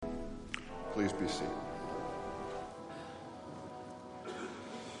Please be seated.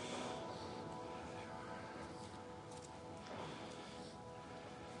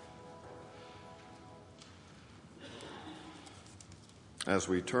 As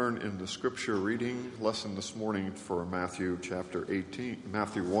we turn in the scripture reading lesson this morning for Matthew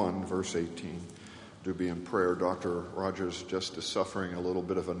 1, verse 18, do be in prayer. Dr. Rogers just is suffering a little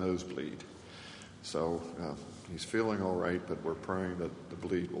bit of a nosebleed. So he's feeling all right, but we're praying that the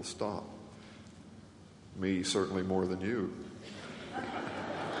bleed will stop. Me, certainly more than you.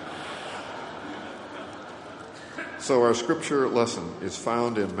 So our scripture lesson is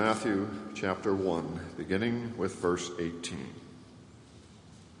found in Matthew chapter 1, beginning with verse 18.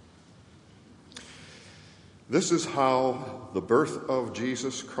 This is how the birth of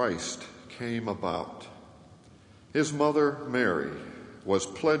Jesus Christ came about. His mother, Mary, was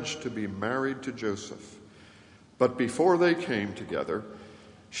pledged to be married to Joseph, but before they came together,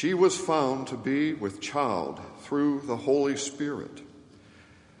 she was found to be with child through the Holy Spirit.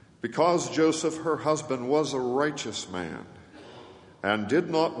 Because Joseph, her husband, was a righteous man and did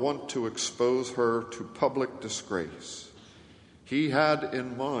not want to expose her to public disgrace, he had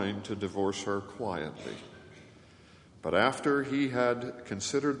in mind to divorce her quietly. But after he had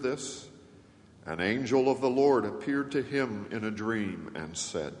considered this, an angel of the Lord appeared to him in a dream and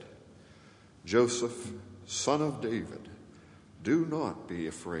said, "Joseph, son of David, do not be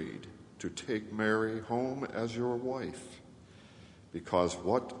afraid to take Mary home as your wife, because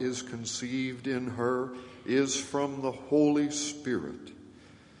what is conceived in her is from the Holy Spirit.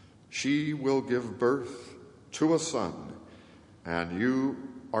 She will give birth to a son, and you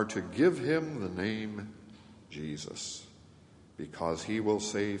are to give him the name Jesus, because he will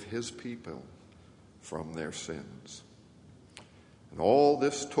save his people from their sins." And all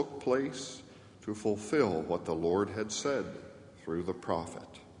this took place to fulfill what the Lord had said through the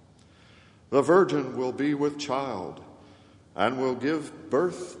prophet. "The virgin will be with child and will give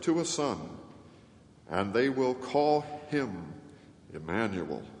birth to a son, and they will call him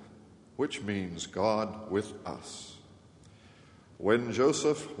Emmanuel," which means God with us. When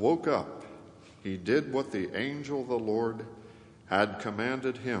Joseph woke up, he did what the angel of the Lord had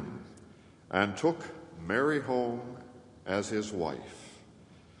commanded him and took Mary home as his wife.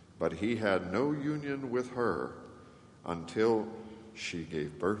 But he had no union with her until she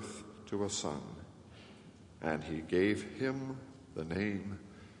gave birth to a son, and he gave him the name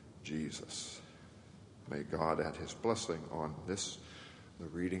Jesus. May God add his blessing on this, the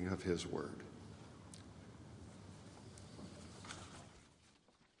reading of his word.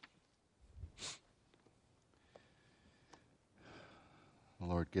 The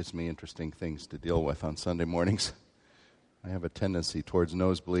Lord gives me interesting things to deal with on Sunday mornings. I have a tendency towards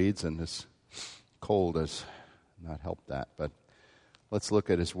nosebleeds, and this cold has not helped that. But let's look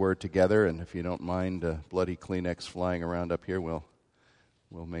at his word together, and if you don't mind bloody Kleenex flying around up here, we'll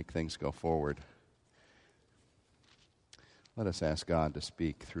make things go forward. Let us ask God to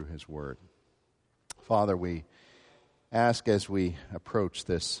speak through his word. Father, we ask as we approach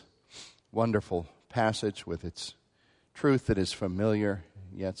this wonderful passage with its truth that is familiar,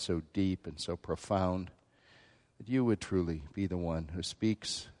 yet so deep and so profound, that you would truly be the one who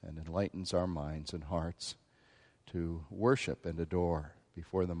speaks and enlightens our minds and hearts to worship and adore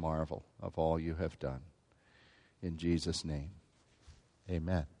before the marvel of all you have done. In Jesus' name,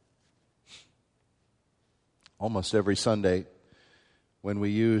 amen. Almost every Sunday, when we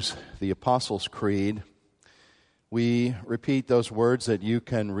use the Apostles' Creed, we repeat those words that you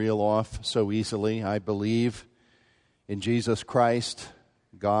can reel off so easily. I believe in Jesus Christ,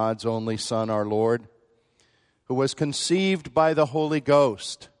 God's only Son, our Lord, who was conceived by the Holy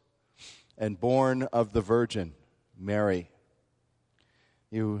Ghost and born of the Virgin Mary.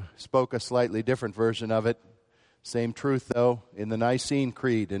 You spoke a slightly different version of it. Same truth, though, in the Nicene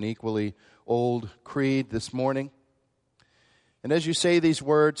Creed, an equally old creed this morning. And as you say these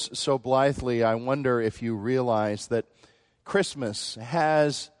words so blithely, I wonder if you realize that Christmas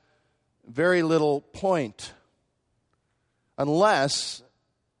has very little point unless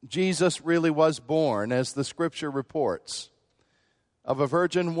Jesus really was born, as the Scripture reports, of a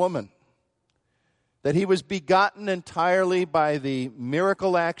virgin woman. That he was begotten entirely by the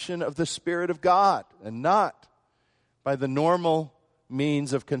miracle action of the Spirit of God and not by the normal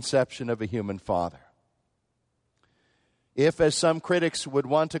means of conception of a human father. If, as some critics would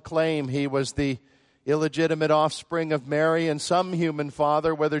want to claim, he was the illegitimate offspring of Mary and some human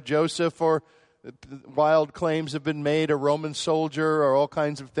father, whether Joseph or wild claims have been made, a Roman soldier or all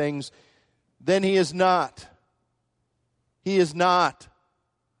kinds of things, then he is not. He is not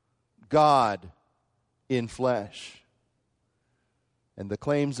God in flesh. and the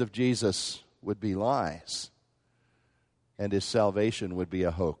claims of Jesus would be lies, and his salvation would be a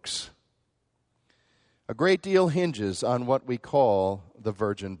hoax. A great deal hinges on what we call the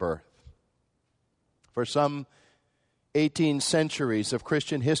virgin birth. For some 18 centuries of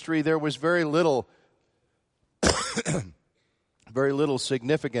Christian history, there was very little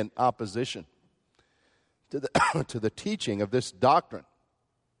significant opposition to the teaching of this doctrine.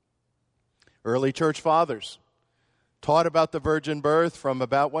 Early church fathers taught about the virgin birth from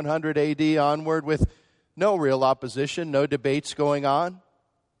about 100 A.D. onward with no real opposition, no debates going on,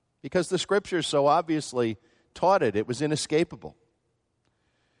 because the Scriptures so obviously taught it. It was inescapable.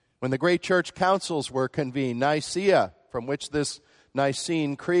 When the great church councils were convened, Nicaea, from which this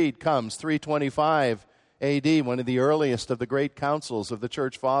Nicene Creed comes, 325 A.D., one of the earliest of the great councils of the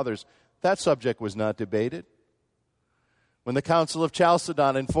church fathers, that subject was not debated. When the Council of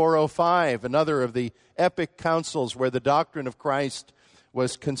Chalcedon in 405, another of the epic councils where the doctrine of Christ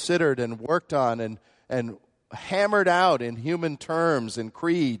was considered and worked on and hammered out in human terms and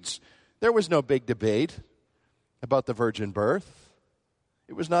creeds, there was no big debate about the virgin birth.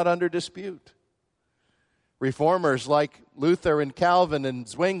 It was not under dispute. Reformers like Luther and Calvin and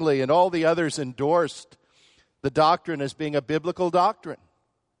Zwingli and all the others endorsed the doctrine as being a biblical doctrine.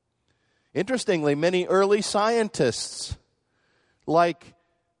 Interestingly, many early scientists like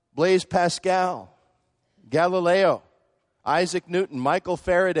Blaise Pascal, Galileo, Isaac Newton, Michael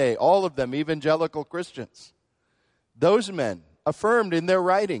Faraday, all of them evangelical Christians, those men affirmed in their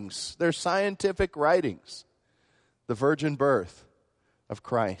writings, their scientific writings, the virgin birth of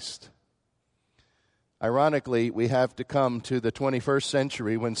Christ. Ironically, we have to come to the 21st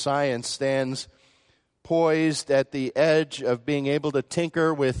century when science stands poised at the edge of being able to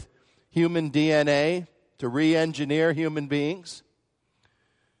tinker with human DNA to re-engineer human beings.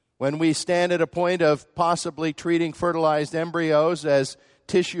 When we stand at a point of possibly treating fertilized embryos as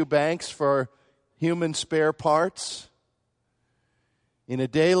tissue banks for human spare parts. In a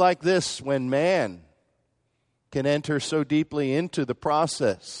day like this, when man can enter so deeply into the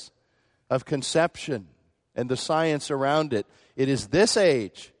process of conception and the science around it, it is this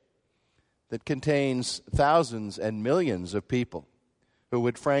age that contains thousands and millions of people who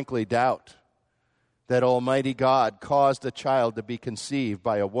would frankly doubt that Almighty God caused a child to be conceived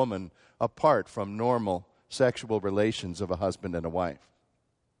by a woman apart from normal sexual relations of a husband and a wife.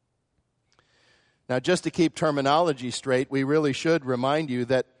 Now, just to keep terminology straight, we really should remind you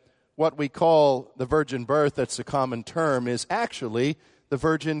that what we call the virgin birth, that's a common term, is actually the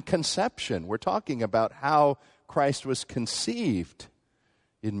virgin conception. We're talking about how Christ was conceived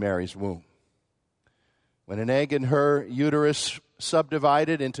in Mary's womb. When an egg in her uterus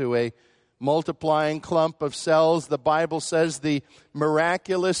subdivided into a multiplying clump of cells, the Bible says the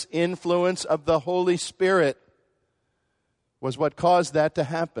miraculous influence of the Holy Spirit was what caused that to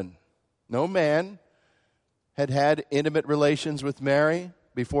happen. No man had had intimate relations with Mary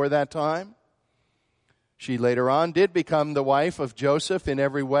before that time. She later on did become the wife of Joseph in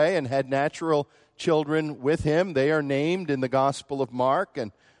every way and had natural children with him. They are named in the Gospel of Mark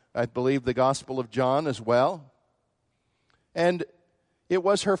and I believe the Gospel of John as well. And it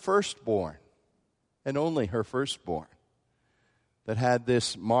was her firstborn, and only her firstborn, that had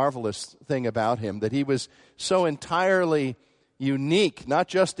this marvelous thing about him, that he was so entirely unique, not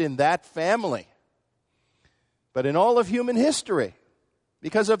just in that family, but in all of human history.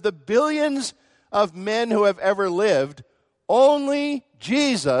 Because of the billions of men who have ever lived, only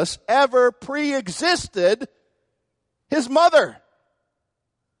Jesus ever pre-existed his mother.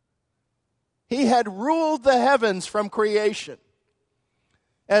 He had ruled the heavens from creation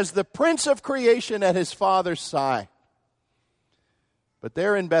as the prince of creation at his father's side. But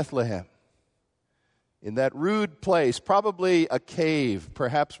there in Bethlehem, in that rude place, probably a cave,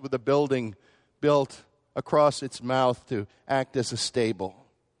 perhaps with a building built across its mouth to act as a stable,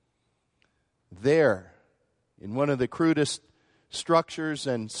 there, in one of the crudest structures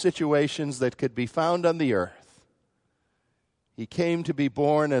and situations that could be found on the earth, he came to be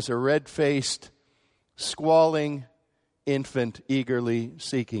born as a red-faced, squalling infant eagerly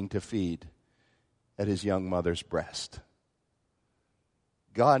seeking to feed at his young mother's breast.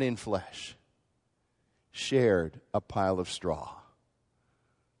 God in flesh shared a pile of straw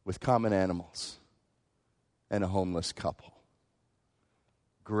with common animals and a homeless couple.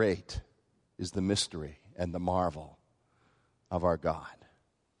 Great is the mystery and the marvel of our God.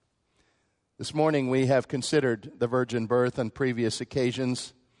 This morning we have considered the virgin birth on previous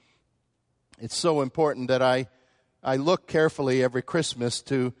occasions. It's so important that I look carefully every Christmas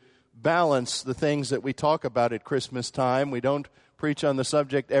to balance the things that we talk about at Christmas time. We don't preach on the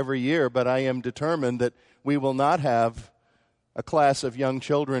subject every year, but I am determined that we will not have a class of young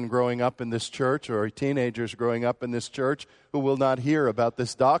children growing up in this church or teenagers growing up in this church who will not hear about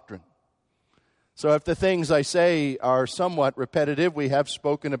this doctrine. So if the things I say are somewhat repetitive, we have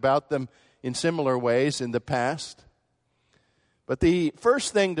spoken about them in similar ways in the past. But the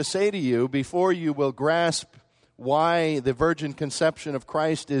first thing to say to you before you will grasp why the virgin conception of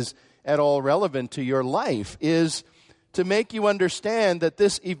Christ is at all relevant to your life is to make you understand that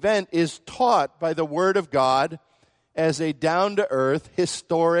this event is taught by the Word of God as a down-to-earth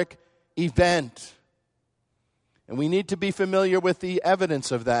historic event. And we need to be familiar with the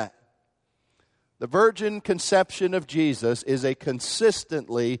evidence of that. The virgin conception of Jesus is a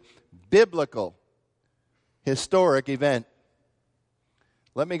consistently biblical, historic event.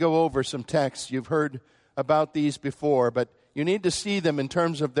 Let me go over some texts. You've heard about these before, but you need to see them in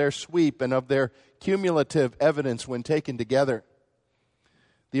terms of their sweep and of their cumulative evidence when taken together.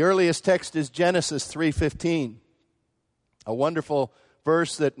 The earliest text is Genesis 3:15, a wonderful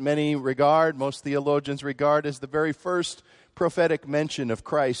verse that many regard, most theologians regard, as the very first prophetic mention of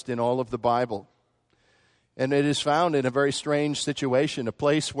Christ in all of the Bible. And it is found in a very strange situation, a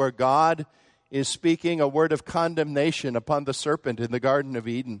place where God is speaking a word of condemnation upon the serpent in the Garden of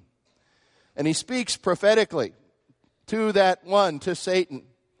Eden. And he speaks prophetically to that one, to Satan,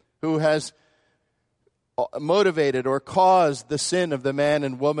 who has motivated or caused the sin of the man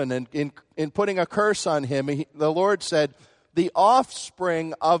and woman. And in putting a curse on him, the Lord said, "The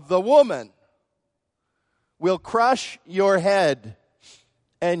offspring of the woman will crush your head,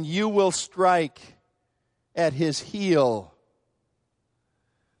 and you will strike at his heel."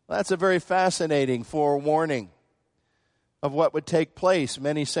 That's a very fascinating forewarning of what would take place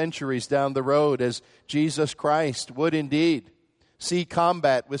many centuries down the road as Jesus Christ would indeed see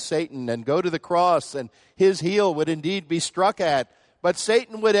combat with Satan and go to the cross, and his heel would indeed be struck at. But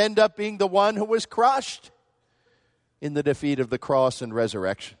Satan would end up being the one who was crushed in the defeat of the cross and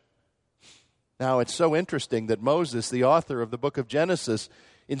resurrection. Now, it's so interesting that Moses, the author of the book of Genesis,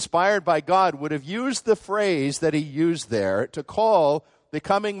 inspired by God, would have used the phrase that he used there to call the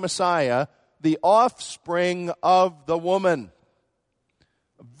coming Messiah the offspring of the woman.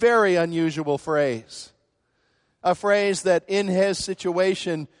 A very unusual phrase. A phrase that in his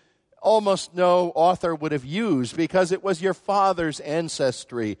situation almost no author would have used, because it was your father's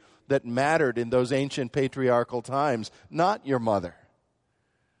ancestry that mattered in those ancient patriarchal times, not your mother.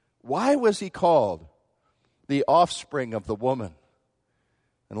 Why was he called the offspring of the woman?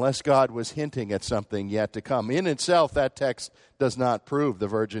 Unless God was hinting at something yet to come. In itself, that text does not prove the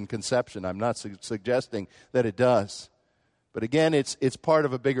virgin conception. I'm not suggesting that it does. But again, it's part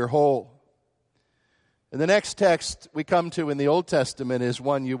of a bigger whole. And the next text we come to in the Old Testament is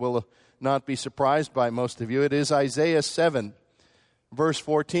one you will not be surprised by, most of you. It is Isaiah 7, verse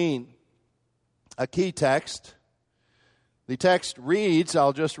 14. A key text. The text reads,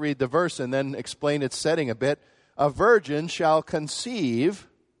 I'll just read the verse and then explain its setting a bit. "A virgin shall conceive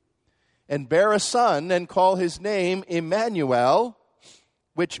and bear a son, and call his name Emmanuel,"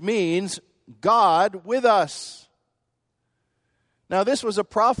 which means God with us. Now, this was a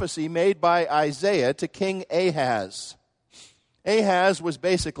prophecy made by Isaiah to King Ahaz. Ahaz was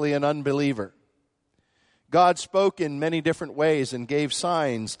basically an unbeliever. God spoke in many different ways and gave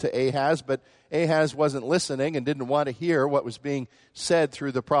signs to Ahaz, but Ahaz wasn't listening and didn't want to hear what was being said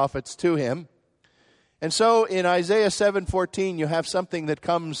through the prophets to him. And so in Isaiah 7:14, you have something that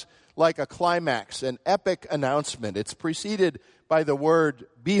comes like a climax, an epic announcement. It's preceded by the word,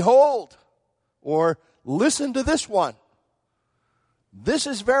 "Behold," or "Listen to this one." This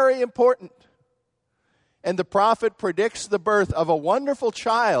is very important. And the prophet predicts the birth of a wonderful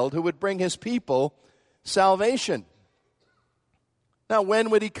child who would bring his people salvation. Now, when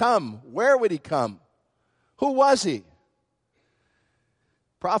would he come? Where would he come? Who was he?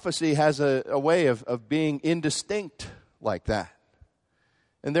 Prophecy has a way of being indistinct like that.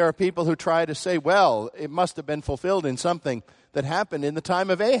 And there are people who try to say, well, it must have been fulfilled in something that happened in the time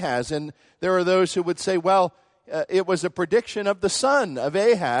of Ahaz. And there are those who would say, well, it was a prediction of the son of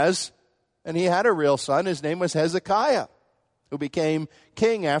Ahaz, and he had a real son. His name was Hezekiah, who became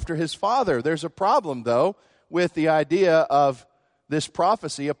king after his father. There's a problem, though, with the idea of this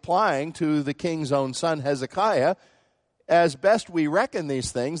prophecy applying to the king's own son, Hezekiah. As best we reckon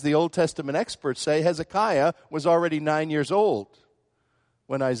these things, the Old Testament experts say Hezekiah was already 9 years old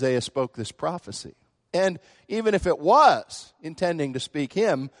when Isaiah spoke this prophecy. And even if it was intending to speak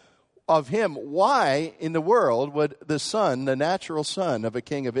of him, why in the world would the son, the natural son of a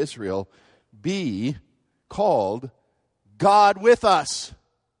king of Israel, be called God with us?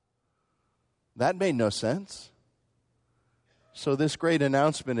 That made no sense. So this great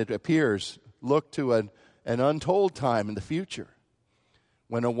announcement, it appears, looked to an untold time in the future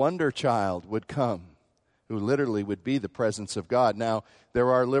when a wonder child would come who literally would be the presence of God. Now, there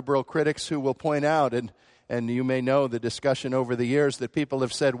are liberal critics who will point out, and you may know the discussion over the years, that people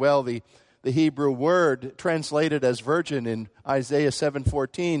have said, well, the Hebrew word translated as virgin in Isaiah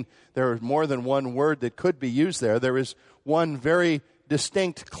 7:14, there is more than one word that could be used there. There is one very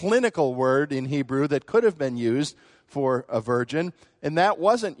distinct clinical word in Hebrew that could have been used for a virgin, and that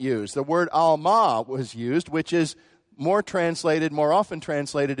wasn't used. The word alma was used, which is more often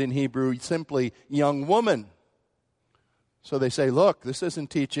translated in Hebrew, simply young woman. So they say, look, this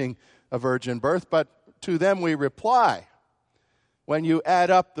isn't teaching a virgin birth, but to them we reply, when you add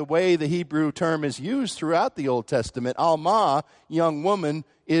up the way the Hebrew term is used throughout the Old Testament, alma, young woman,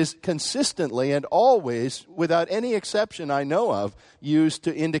 is consistently and always, without any exception I know of, used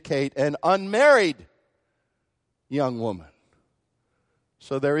to indicate an unmarried young woman.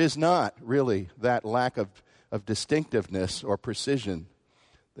 So there is not really that lack of distinctiveness or precision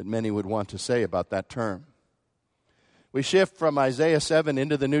that many would want to say about that term. We shift from Isaiah 7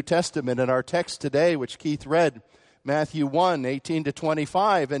 into the New Testament in our text today, which Keith read, Matthew 1, 18 to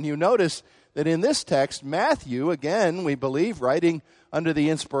 25. And you notice that in this text, Matthew, again, we believe, writing under the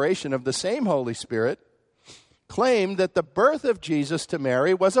inspiration of the same Holy Spirit, claimed that the birth of Jesus to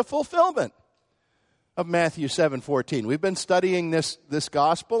Mary was a fulfillment of Matthew 7:14. We've been studying this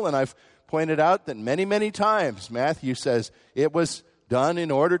gospel, and I've pointed out that many, many times Matthew says it was done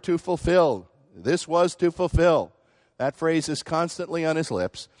in order to fulfill. This was to fulfill. That phrase is constantly on his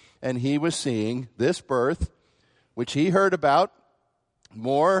lips, and he was seeing this birth, which he heard about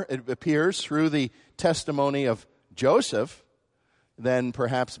more, it appears, through the testimony of Joseph than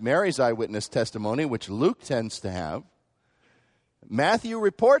perhaps Mary's eyewitness testimony, which Luke tends to have. Matthew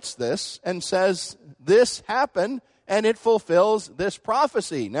reports this and says, this happened, and it fulfills this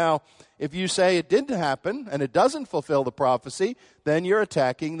prophecy. Now, if you say it didn't happen and it doesn't fulfill the prophecy, then you're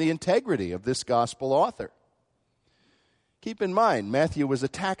attacking the integrity of this gospel author. Keep in mind, Matthew was a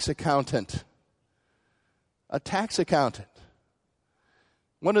tax accountant. A tax accountant.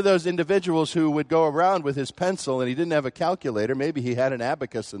 One of those individuals who would go around with his pencil, and he didn't have a calculator. Maybe he had an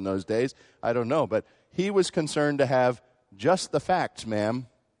abacus in those days. I don't know. But he was concerned to have just the facts, ma'am.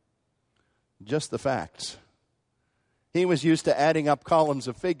 Just the facts. He was used to adding up columns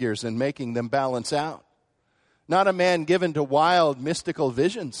of figures and making them balance out. Not a man given to wild, mystical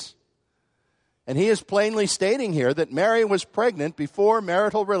visions. And he is plainly stating here that Mary was pregnant before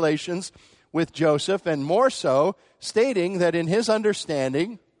marital relations with Joseph, and more so, stating that in his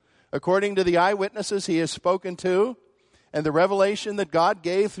understanding, according to the eyewitnesses he has spoken to, and the revelation that God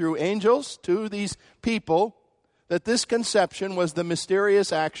gave through angels to these people, that this conception was the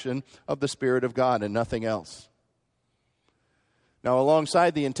mysterious action of the Spirit of God and nothing else. Now,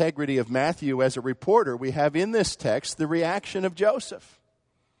 alongside the integrity of Matthew as a reporter, we have in this text the reaction of Joseph.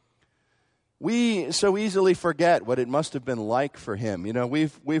 We so easily forget what it must have been like for him. You know,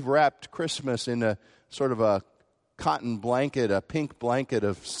 we've wrapped Christmas in a sort of a cotton blanket, a pink blanket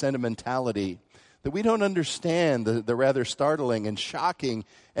of sentimentality, that we don't understand the rather startling and shocking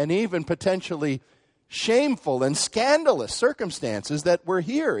and even potentially shameful and scandalous circumstances that were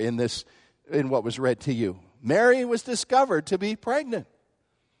here in what was read to you. Mary was discovered to be pregnant.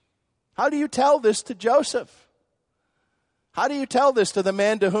 How do you tell this to Joseph? How do you tell this to the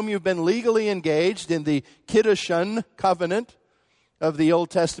man to whom you've been legally engaged in the Kiddushin covenant of the Old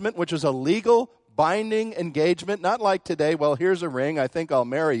Testament, which was a legal, binding engagement, not like today, well, here's a ring, I think I'll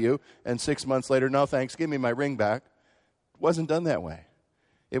marry you, and 6 months later, no thanks, give me my ring back. It wasn't done that way.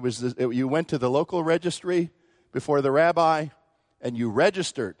 You went to the local registry before the rabbi, and you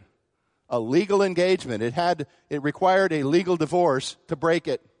registered a legal engagement. It required a legal divorce to break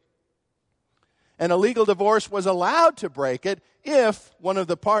it. And a legal divorce was allowed to break it if one of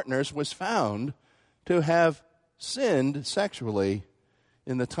the partners was found to have sinned sexually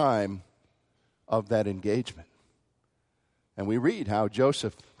in the time of that engagement. And we read how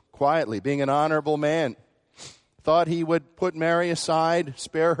Joseph, quietly, being an honorable man, thought he would put Mary aside,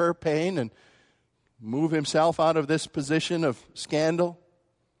 spare her pain, and move himself out of this position of scandal.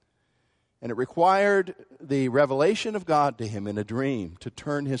 And it required the revelation of God to him in a dream to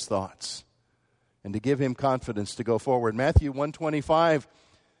turn his thoughts and to give him confidence to go forward. Matthew 1:25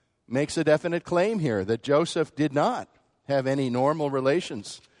 makes a definite claim here that Joseph did not have any normal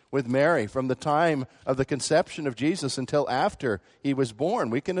relations with Mary from the time of the conception of Jesus until after he was born.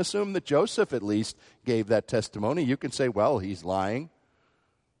 We can assume that Joseph at least gave that testimony. You can say, well, he's lying.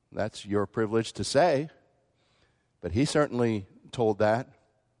 That's your privilege to say. But he certainly told that.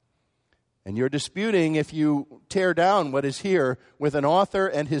 And you're disputing, if you tear down what is here with an author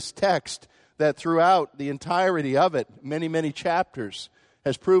and his text, that throughout the entirety of it, many, many chapters,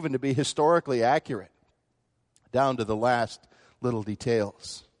 has proven to be historically accurate, down to the last little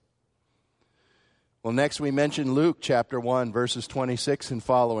details. Well, next we mention Luke chapter 1, verses 26 and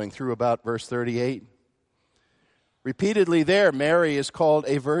following through about verse 38. Repeatedly there, Mary is called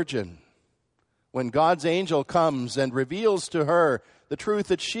a virgin. When God's angel comes and reveals to her the truth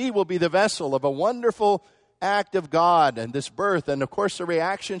that she will be the vessel of a wonderful act of God and this birth, and of course the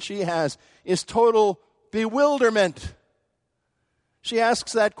reaction she has is total bewilderment. She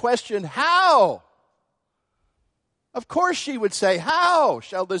asks that question, how? Of course she would say, how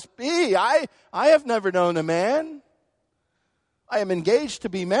shall this be? I have never known a man. I am engaged to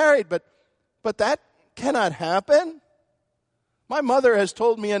be married, but that cannot happen. My mother has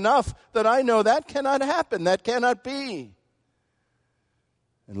told me enough that I know that cannot happen. That cannot be.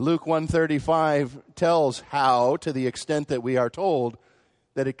 And Luke 1:35 tells how, to the extent that we are told,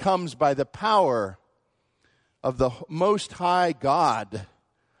 that it comes by the power of the Most High God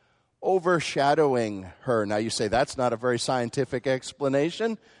overshadowing her. Now you say, that's not a very scientific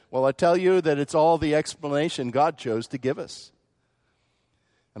explanation. Well, I tell you that it's all the explanation God chose to give us.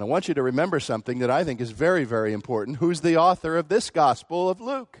 And I want you to remember something that I think is very, very important. Who's the author of this Gospel of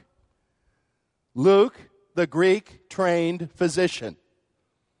Luke? Luke, the Greek-trained physician.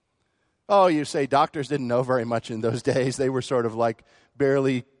 Oh, you say doctors didn't know very much in those days. They were sort of like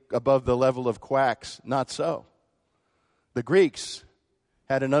barely above the level of quacks. Not so. The Greeks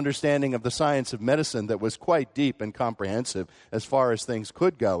had an understanding of the science of medicine that was quite deep and comprehensive as far as things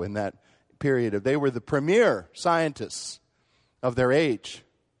could go in that period. They were the premier scientists of their age.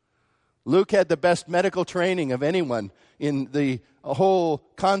 Luke had the best medical training of anyone in the whole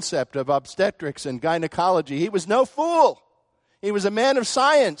concept of obstetrics and gynecology. He was no fool. He was a man of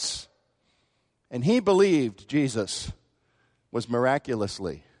science. And he believed Jesus was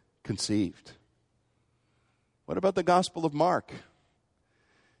miraculously conceived. What about the Gospel of Mark?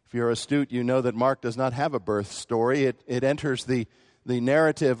 If you're astute, you know that Mark does not have a birth story. It enters the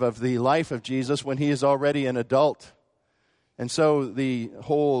narrative of the life of Jesus when he is already an adult. And so the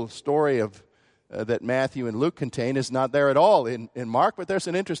whole story of that Matthew and Luke contain is not there at all in Mark, but there's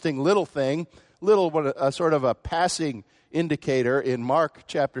an interesting little thing, sort of a passing indicator in Mark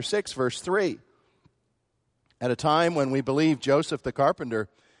chapter 6, verse 3. At a time when we believe Joseph the carpenter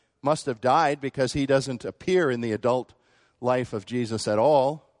must have died because he doesn't appear in the adult life of Jesus at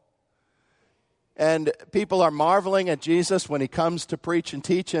all. And people are marveling at Jesus when he comes to preach and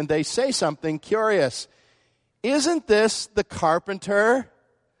teach, and they say something curious. Isn't this the carpenter,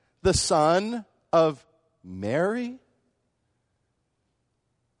 the son of Mary?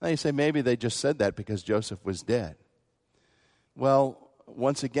 Now you say maybe they just said that because Joseph was dead. Well,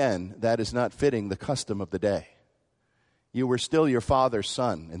 once again, that is not fitting the custom of the day. You were still your father's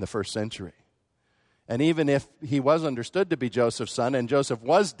son in the first century. And even if he was understood to be Joseph's son and Joseph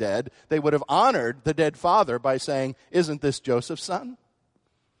was dead, they would have honored the dead father by saying, isn't this Joseph's son?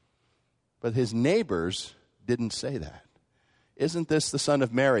 But his neighbors didn't say that. Isn't this the son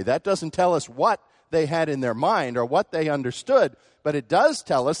of Mary? That doesn't tell us what they had in their mind or what they understood, but it does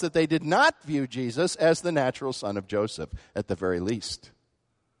tell us that they did not view Jesus as the natural son of Joseph, at the very least.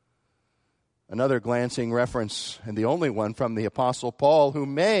 Another glancing reference, and the only one, from the Apostle Paul, who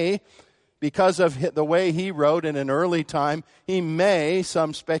may, because of the way he wrote in an early time, he may,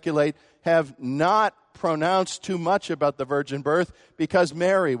 some speculate, have not pronounced too much about the virgin birth because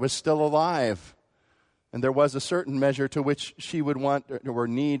Mary was still alive. And there was a certain measure to which she would want or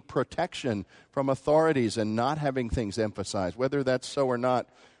need protection from authorities and not having things emphasized. Whether that's so or not,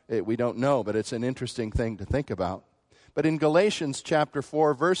 we don't know, but it's an interesting thing to think about. But in Galatians chapter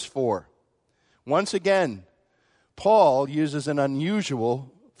 4, verse 4, once again, Paul uses an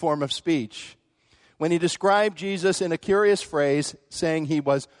unusual form of speech when he described Jesus in a curious phrase, saying he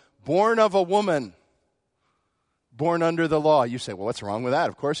was born of a woman. Born under the law. You say, well, what's wrong with that?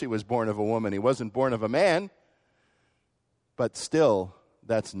 Of course he was born of a woman. He wasn't born of a man. But still,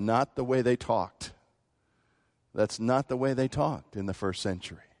 that's not the way they talked. That's not the way they talked in the first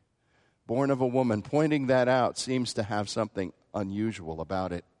century. Born of a woman, pointing that out seems to have something unusual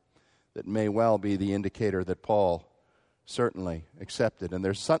about it that may well be the indicator that Paul certainly accepted. And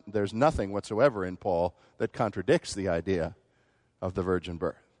there's nothing whatsoever in Paul that contradicts the idea of the virgin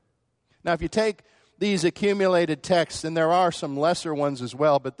birth. Now, if you take these accumulated texts, and there are some lesser ones as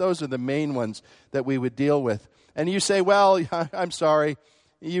well, but those are the main ones that we would deal with. And you say, well, I'm sorry,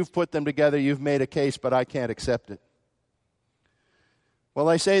 you've put them together, you've made a case, but I can't accept it. Well,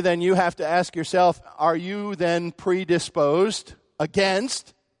 I say then you have to ask yourself, are you then predisposed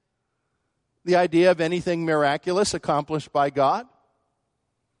against the idea of anything miraculous accomplished by God?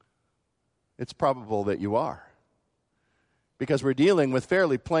 it's probable that you are. Because we're dealing with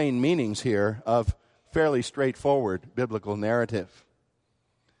fairly plain meanings here of fairly straightforward biblical narrative.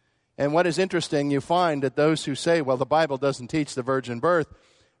 And what is interesting, you find that those who say, well, the Bible doesn't teach the virgin birth,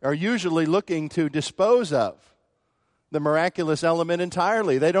 are usually looking to dispose of the miraculous element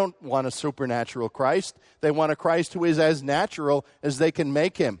entirely. They don't want a supernatural Christ. They want a Christ who is as natural as they can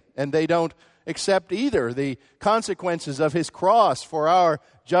make him. And they don't accept either the consequences of his cross for our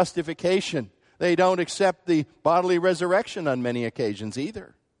justification. They don't accept the bodily resurrection on many occasions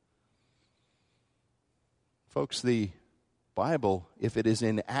either. Folks, the Bible, if it is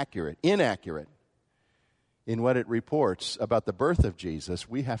inaccurate in what it reports about the birth of Jesus,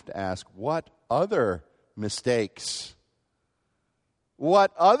 we have to ask, what other mistakes,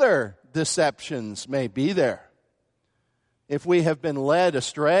 what other deceptions may be there? If we have been led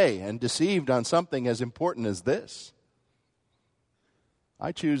astray and deceived on something as important as this,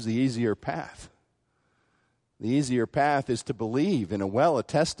 I choose the easier path. The easier path is to believe in a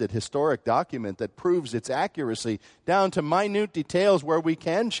well-attested historic document that proves its accuracy down to minute details where we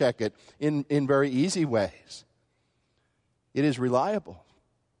can check it in very easy ways. It is reliable.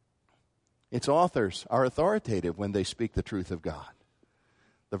 Its authors are authoritative when they speak the truth of God.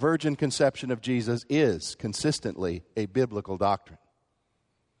 The virgin conception of Jesus is consistently a biblical doctrine.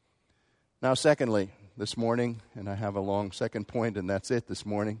 Now, secondly, this morning, and I have a long second point, and that's it this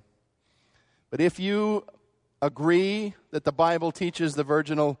morning. But if you agree that the Bible teaches the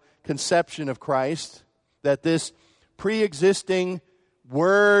virginal conception of Christ, that this pre-existing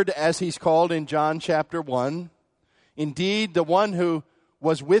Word, as he's called in John chapter 1, indeed the one who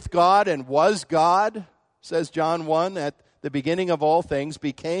was with God and was God, says John 1, at the beginning of all things,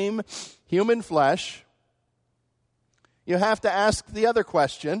 became human flesh, you have to ask the other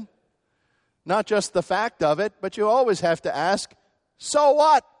question, not just the fact of it, but you always have to ask, so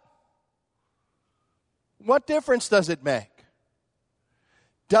what? What difference does it make?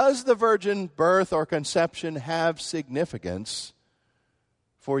 Does the virgin birth or conception have significance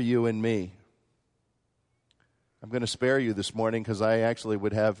for you and me? I'm going to spare you this morning because I actually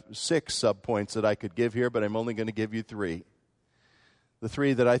would have 6 subpoints that I could give here, but I'm only going to give you 3. The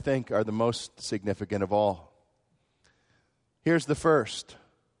 3 that I think are the most significant of all. Here's the first.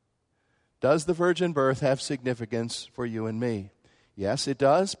 Does the virgin birth have significance for you and me? Yes, it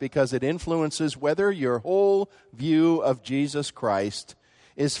does, because it influences whether your whole view of Jesus Christ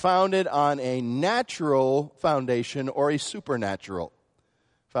is founded on a natural foundation or a supernatural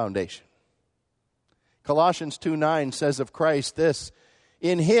foundation. Colossians 2:9 says of Christ this,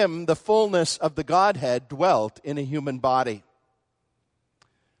 in him the fullness of the Godhead dwelt in a human body.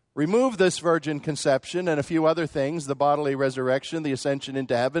 Remove this virgin conception and a few other things, the bodily resurrection, the ascension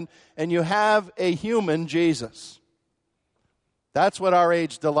into heaven, and you have a human Jesus. That's what our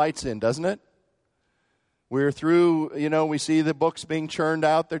age delights in, doesn't it? We're through, we see the books being churned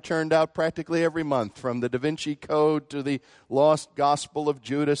out. They're churned out practically every month, from the Da Vinci Code to the Lost Gospel of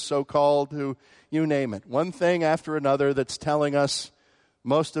Judas, so-called, to you name it. One thing after another that's telling us,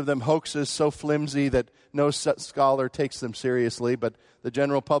 most of them hoaxes so flimsy that no scholar takes them seriously, but the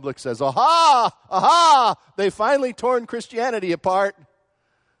general public says, aha, they've finally torn Christianity apart.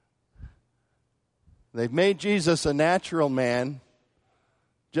 They've made Jesus a natural man,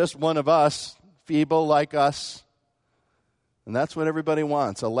 just one of us, feeble like us. And that's what everybody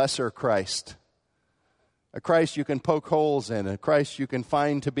wants, a lesser Christ. A Christ you can poke holes in, a Christ you can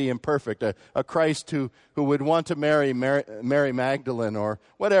find to be imperfect, a Christ who would want to marry Mary Magdalene or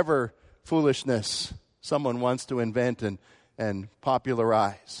whatever foolishness someone wants to invent and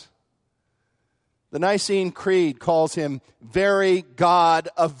popularize. The Nicene Creed calls him very God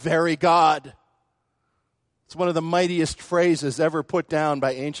of very God. It's one of the mightiest phrases ever put down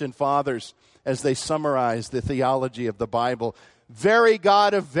by ancient fathers as they summarize the theology of the Bible. Very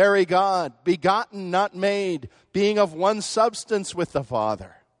God of very God, begotten, not made, being of one substance with the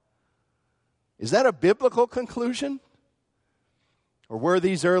Father. Is that a biblical conclusion? Or were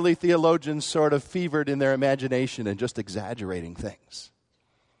these early theologians sort of fevered in their imagination and just exaggerating things?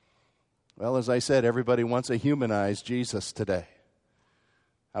 Well, as I said, everybody wants a humanized Jesus today.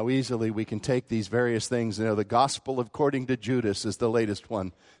 How easily we can take these various things. The gospel according to Judas is the latest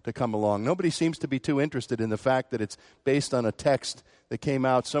one to come along. Nobody seems to be too interested in the fact that it's based on a text that came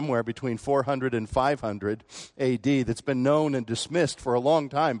out somewhere between 400 and 500 A.D. that's been known and dismissed for a long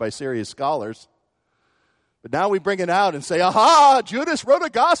time by serious scholars. But now we bring it out and say, aha, Judas wrote a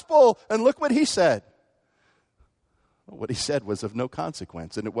gospel, and look what he said. Well, what he said was of no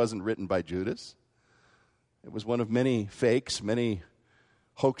consequence, and it wasn't written by Judas. It was one of many fakes, many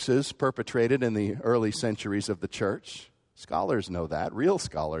hoaxes perpetrated in the early centuries of the church. Scholars know that. Real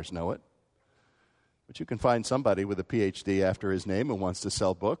scholars know it. But you can find somebody with a PhD after his name who wants to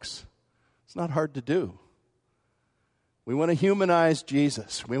sell books. It's not hard to do. We want to humanize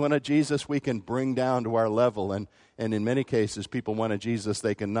Jesus. We want a Jesus we can bring down to our level. And in many cases, people want a Jesus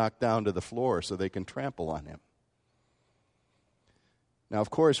they can knock down to the floor so they can trample on him. Now, of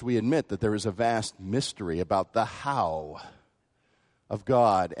course, we admit that there is a vast mystery about the how of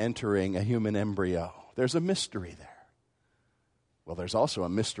God entering a human embryo. There's a mystery there. Well, there's also a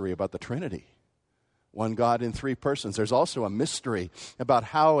mystery about the Trinity. One God in three persons. There's also a mystery about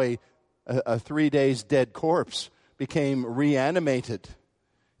how a 3 days dead corpse became reanimated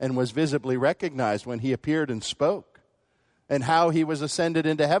and was visibly recognized when he appeared and spoke, and how he was ascended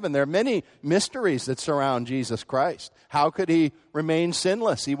into heaven. There are many mysteries that surround Jesus Christ. How could he remain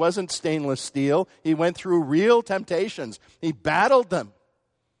sinless? He wasn't stainless steel. He went through real temptations. He battled them,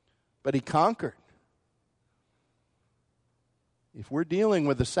 but he conquered. If we're dealing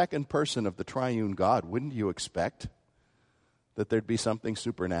with the second person of the triune God, wouldn't you expect that there'd be something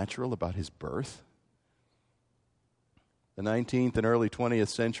supernatural about his birth? The 19th and early 20th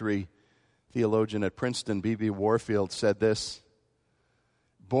century theologian at Princeton, B.B. Warfield, said this: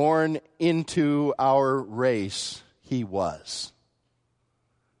 "Born into our race, he was.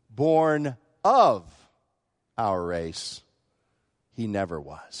 Born of our race, he never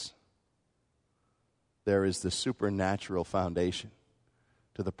was." There is the supernatural foundation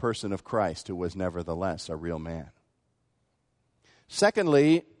to the person of Christ, who was nevertheless a real man.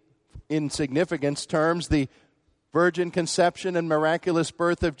 Secondly, in significance terms, the virgin conception and miraculous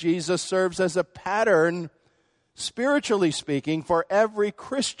birth of Jesus serves as a pattern, spiritually speaking, for every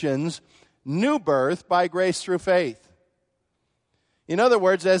Christian's new birth by grace through faith. In other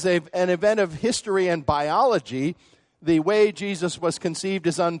words, as an event of history and biology, the way Jesus was conceived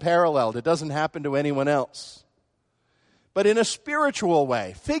is unparalleled. It doesn't happen to anyone else. But in a spiritual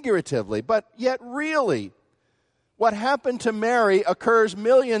way, figuratively, but yet really, what happened to Mary occurs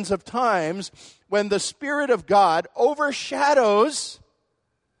millions of times when the Spirit of God overshadows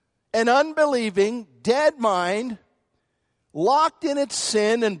an unbelieving, dead mind, locked in its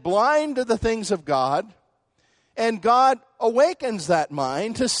sin and blind to the things of God, and God awakens that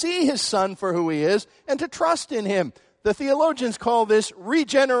mind to see his Son for who he is and to trust in him. The theologians call this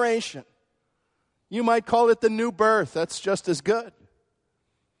regeneration. You might call it the new birth. That's just as good.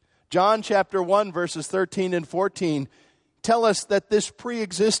 John chapter 1, verses 13 and 14 tell us that this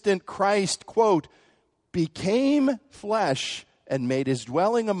pre-existent Christ, quote, became flesh and made his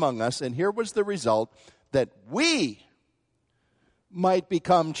dwelling among us. And here was the result, that we might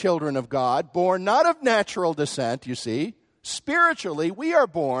become children of God, born not of natural descent, you see. Spiritually, we are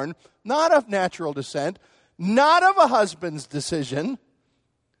born not of natural descent, not of a husband's decision,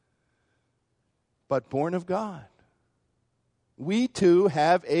 but born of God. We too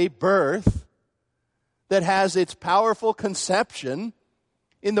have a birth that has its powerful conception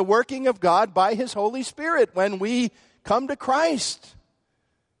in the working of God by his Holy Spirit when we come to Christ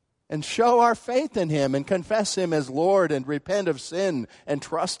and show our faith in him and confess him as Lord and repent of sin and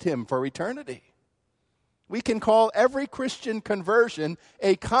trust him for eternity. We can call every Christian conversion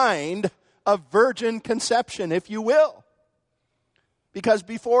a kind of virgin conception, if you will. Because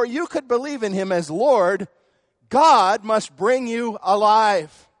before you could believe in him as Lord, God must bring you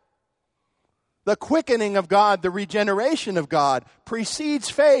alive. The quickening of God, the regeneration of God,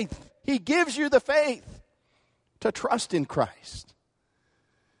 precedes faith. He gives you the faith to trust in Christ.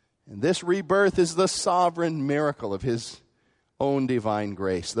 And this rebirth is the sovereign miracle of his own divine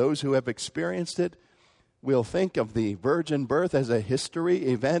grace. Those who have experienced it will think of the virgin birth as a history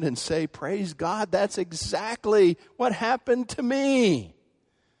event and say, praise God, that's exactly what happened to me.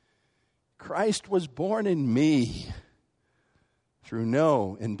 Christ was born in me through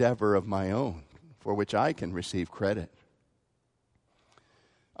no endeavor of my own, for which I can receive credit.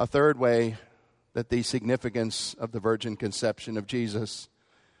 A third way that the significance of the virgin conception of Jesus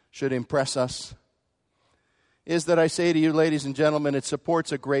should impress us is that I say to you, ladies and gentlemen, it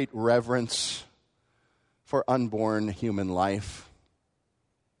supports a great reverence for unborn human life.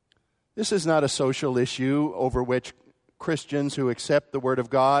 This is not a social issue over which Christians who accept the Word of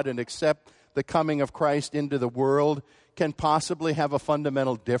God and accept the coming of Christ into the world can possibly have a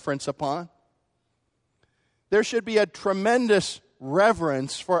fundamental difference upon. There should be a tremendous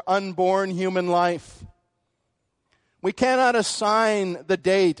reverence for unborn human life. We cannot assign the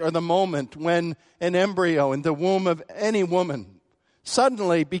date or the moment when an embryo in the womb of any woman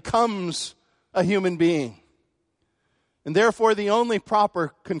suddenly becomes a human being. And therefore, the only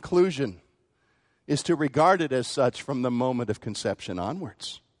proper conclusion is to regard it as such from the moment of conception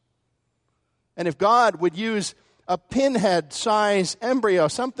onwards. And if God would use a pinhead-size embryo,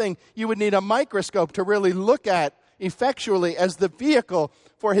 something you would need a microscope to really look at effectually as the vehicle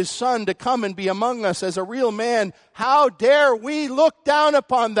for his Son to come and be among us as a real man. How dare we look down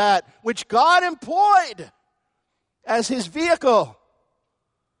upon that which God employed as his vehicle?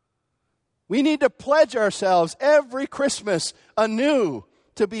 We need to pledge ourselves every Christmas anew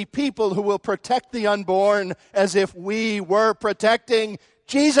to be people who will protect the unborn as if we were protecting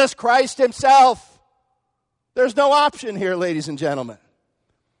Jesus Christ himself. There's no option here, ladies and gentlemen.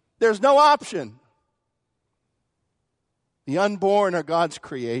 There's no option. The unborn are God's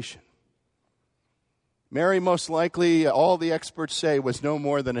creation. Mary, most likely, all the experts say, was no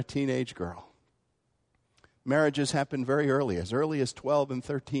more than a teenage girl. Marriages happened very early as 12 and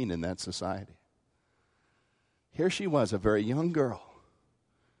 13 in that society. Here she was, a very young girl.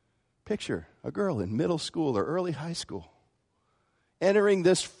 Picture a girl in middle school or early high school entering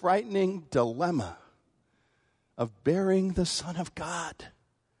this frightening dilemma of bearing the Son of God.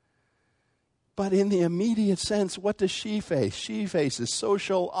 But in the immediate sense, what does she face? She faces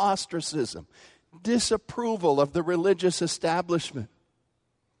social ostracism, disapproval of the religious establishment.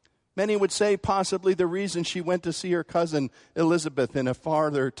 Many would say possibly the reason she went to see her cousin Elizabeth in a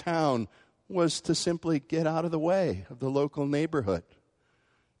farther town was to simply get out of the way of the local neighborhood.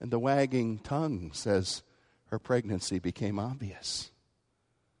 And the wagging tongue says her pregnancy became obvious.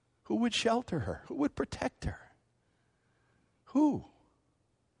 Who would shelter her? Who would protect her? Who?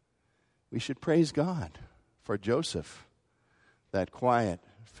 We should praise God for Joseph, that quiet,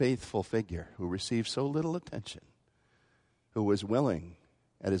 faithful figure who received so little attention, who was willing,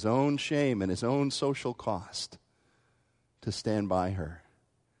 at his own shame and his own social cost, to stand by her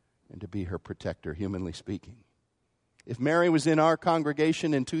and to be her protector, humanly speaking. If Mary was in our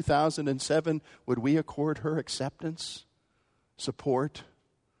congregation in 2007, would we accord her acceptance, support,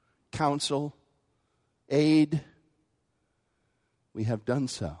 counsel, aid? We have done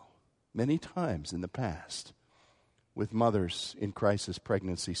so many times in the past with mothers in crisis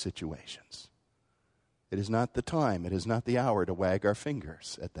pregnancy situations. It is not the time, it is not the hour to wag our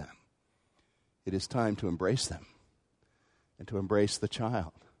fingers at them. It is time to embrace them and to embrace the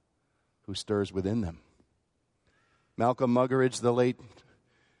child who stirs within them. Malcolm Muggeridge, the late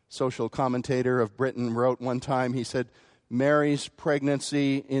social commentator of Britain, wrote one time, he said, Mary's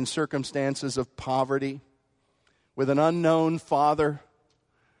pregnancy in circumstances of poverty with an unknown father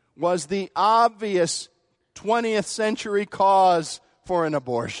was the obvious 20th century cause for an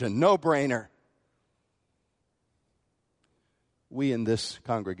abortion. No brainer. We in this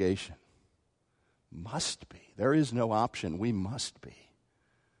congregation must be, there is no option, we must be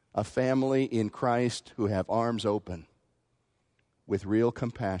a family in Christ who have arms open with real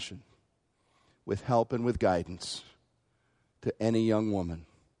compassion, with help and with guidance to any young woman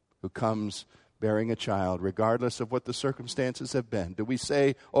who comes bearing a child, regardless of what the circumstances have been. Do we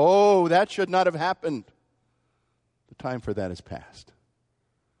say, oh, that should not have happened? The time for that is past.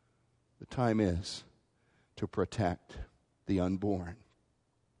 The time is to protect the unborn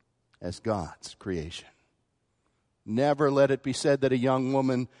as God's creation. Never let it be said that a young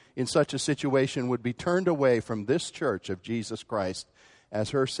woman in such a situation would be turned away from this church of Jesus Christ as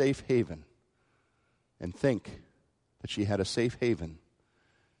her safe haven and think that she had a safe haven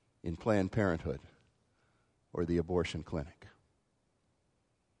in Planned Parenthood or the abortion clinic.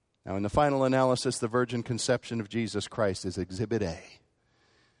 Now, in the final analysis, the virgin conception of Jesus Christ is Exhibit A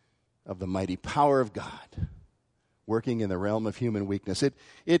of the mighty power of God working in the realm of human weakness.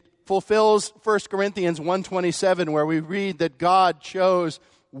 It fulfills 1 Corinthians 1:27, where we read that God chose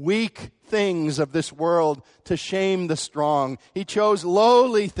weak things of this world to shame the strong. He chose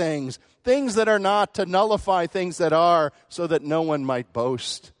lowly things, things that are not, to nullify things that are, so that no one might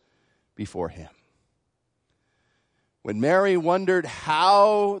boast before him. When Mary wondered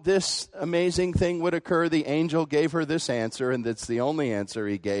how this amazing thing would occur, the angel gave her this answer, and it's the only answer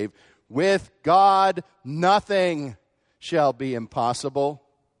he gave. With God, nothing shall be impossible.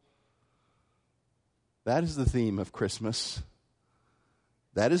 That is the theme of Christmas.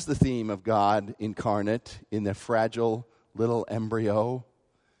 That is the theme of God incarnate in the fragile little embryo,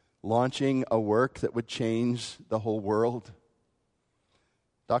 launching a work that would change the whole world.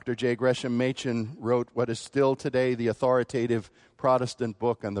 Dr. J. Gresham Machen wrote what is still today the authoritative Protestant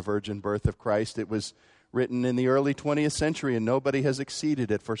book on the virgin birth of Christ. It was written in the early 20th century, and nobody has exceeded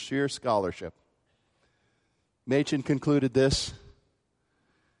it for sheer scholarship. Machen concluded this.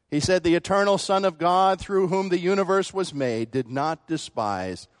 He said, the eternal Son of God, through whom the universe was made, did not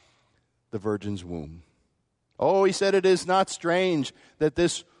despise the virgin's womb. Oh, he said, it is not strange that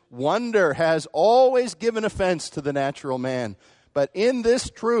this wonder has always given offense to the natural man. But in this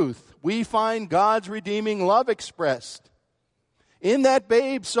truth, we find God's redeeming love expressed. In that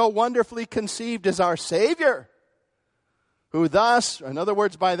babe so wonderfully conceived as our Savior, who thus, in other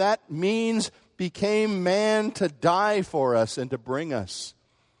words, by that means, became man to die for us and to bring us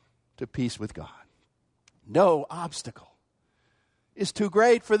to peace with God. No obstacle is too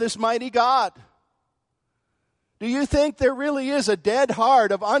great for this mighty God. Do you think there really is a dead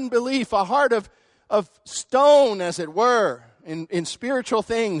heart of unbelief, a heart of stone, as it were, in spiritual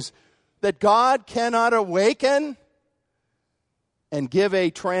things, that God cannot awaken and give a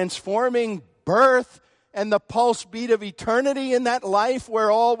transforming birth and the pulse beat of eternity in that life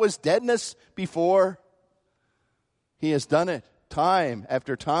where all was deadness before? He has done it time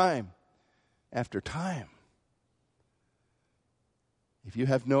after time after time. If you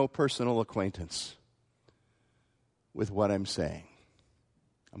have no personal acquaintance with what I'm saying,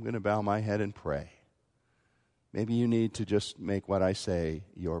 I'm going to bow my head and pray. Maybe you need to just make what I say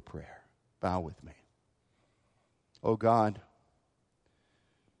your prayer. Bow with me. Oh God,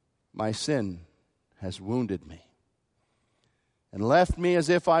 my sin has wounded me and left me as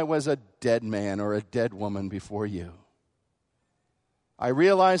if I was a dead man or a dead woman before you. I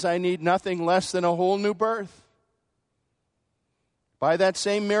realize I need nothing less than a whole new birth. By that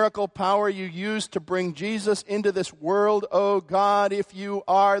same miracle power you used to bring Jesus into this world, oh God, if you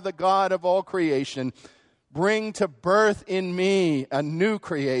are the God of all creation, bring to birth in me a new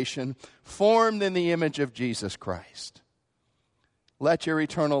creation formed in the image of Jesus Christ. Let your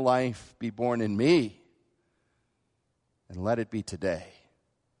eternal life be born in me, and let it be today.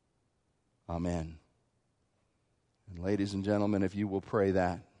 Amen. And ladies and gentlemen, if you will pray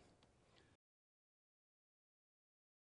that,